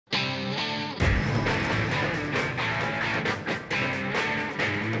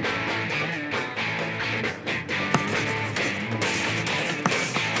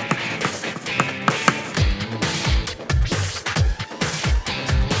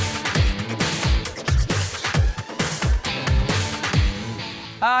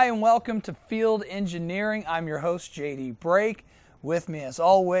Hi, and welcome to Field Engineering. I'm your host, JD Brake. With me, as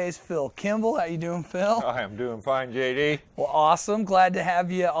always, Phil Kimball. How you doing, Phil? I am doing fine, JD. Well, awesome. Glad to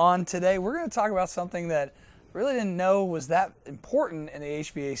have you on today. We're going to talk about something that I really didn't know was that important in the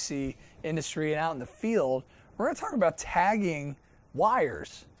HVAC industry and out in the field. We're going to talk about tagging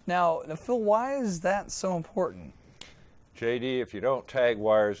wires. Now, Phil, why is that so important? JD, if you don't tag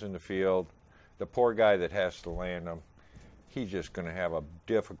wires in the field, the poor guy that has to land them, he's just going to have a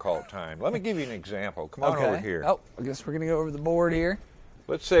difficult time. Let me give you an example. Come on over here. Oh, I guess we're going to go over the board here.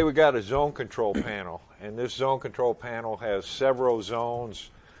 Let's say we got a zone control panel, and this zone control panel has several zones,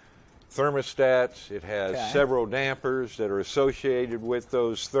 thermostats. It has several dampers that are associated with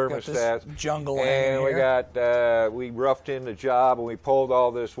those thermostats. Got this jungle and we here. got we roughed in the job and we pulled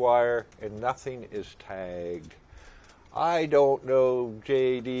all this wire, and nothing is tagged. I don't know,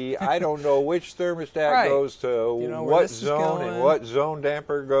 JD. I don't know which thermostat goes to what zone and what zone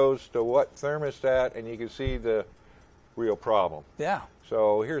damper goes to what thermostat, and you can see the real problem. Yeah.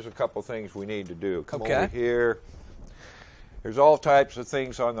 So here's a couple things we need to do. Come over here. There's all types of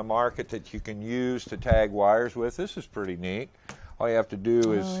things on the market that you can use to tag wires with. This is pretty neat. All you have to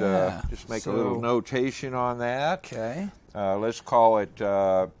do is just make a little notation on that. Okay. Let's call it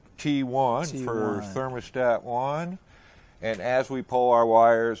T1 for thermostat 1. And as we pull our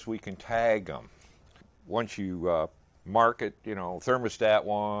wires, we can tag them. Once you mark it, thermostat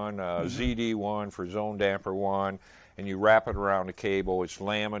 1, ZD1 for zone damper 1, and you wrap it around the cable, it's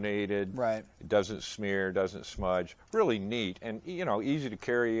laminated. Right. It doesn't smear, doesn't smudge. Really neat, and easy to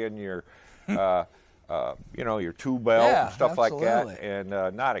carry in your, your tool belt and stuff like that, and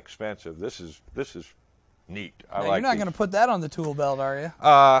not expensive. This is neat. You're not going to put that on the tool belt, are you?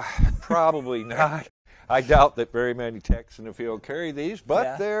 Probably not. I doubt that very many techs in the field carry these,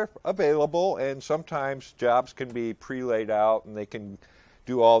 but they're available, and sometimes jobs can be pre-laid out, and they can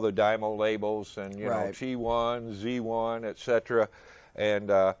do all the dymo labels and T1, Z1, etc., and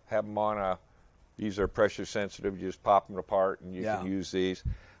have them on these are pressure sensitive. You just pop them apart, and you can use these.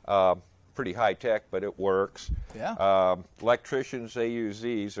 Pretty high tech, but it works. Yeah. Electricians, they use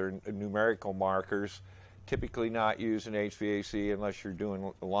these, are numerical markers. Typically not used in HVAC unless you're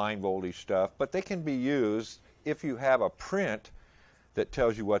doing line voltage stuff, but they can be used if you have a print that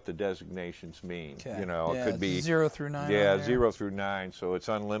tells you what the designations mean. It could be 0 through 9. Yeah, 0 through 9, so it's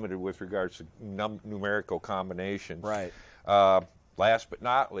unlimited with regards to numerical combinations. Right. Last but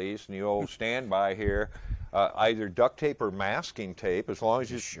not least, in the old standby here, either duct tape or masking tape, as long as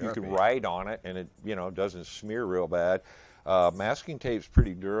you can write on it and it doesn't smear real bad. Masking tape's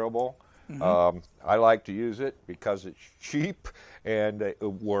pretty durable. I like to use it because it's cheap and it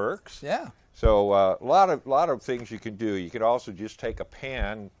works. Yeah. So a lot of things you can do. You could also just take a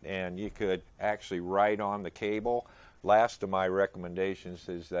pen and you could actually write on the cable. Last of my recommendations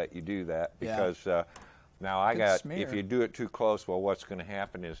is that you do that because now if you do it too close, well, what's going to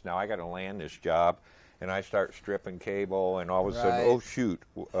happen is now I got to land this job. And I start stripping cable, and all of a sudden, oh shoot,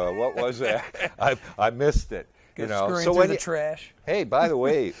 what was that? I missed it. So when the trash. Hey, by the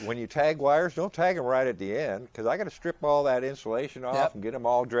way, when you tag wires, don't tag them right at the end, because I got to strip all that insulation off and get them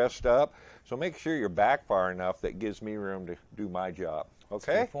all dressed up. So make sure you're back far enough that gives me room to do my job.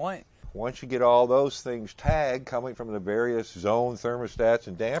 Okay. Good point. Once you get all those things tagged, coming from the various zone thermostats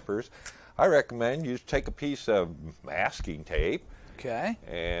and dampers, I recommend you just take a piece of masking tape. Okay.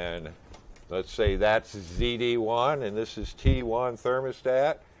 And let's say that's ZD1 and this is T1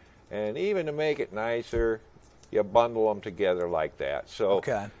 thermostat. And even to make it nicer, you bundle them together like that. So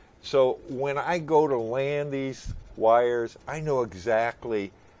when I go to land these wires, I know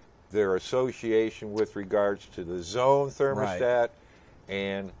exactly their association with regards to the zone thermostat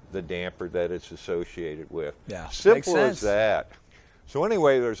and the damper that it's associated with. Yeah, simple as that. So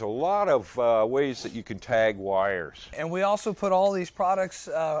anyway, there's a lot of ways that you can tag wires. And we also put all these products,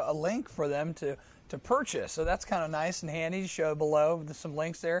 a link for them to purchase. So that's kind of nice and handy to show below. There's some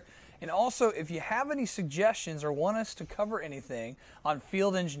links there. And also, if you have any suggestions or want us to cover anything on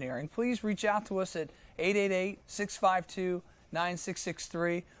field engineering, please reach out to us at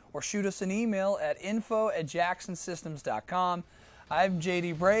 888-652-9663 or shoot us an email at info@jacksonsystems.com. I'm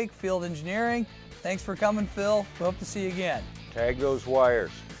JD Brake, Field Engineering. Thanks for coming, Phil. We hope to see you again. Tag those wires.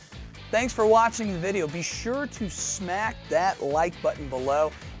 Thanks for watching the video. Be sure to smack that like button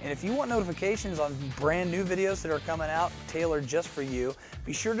below. And if you want notifications on brand new videos that are coming out tailored just for you,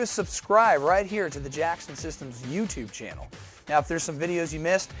 be sure to subscribe right here to the Jackson Systems YouTube channel. Now, if there's some videos you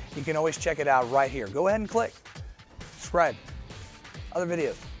missed, you can always check it out right here. Go ahead and click subscribe. Other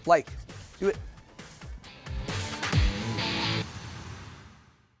videos, like, do it.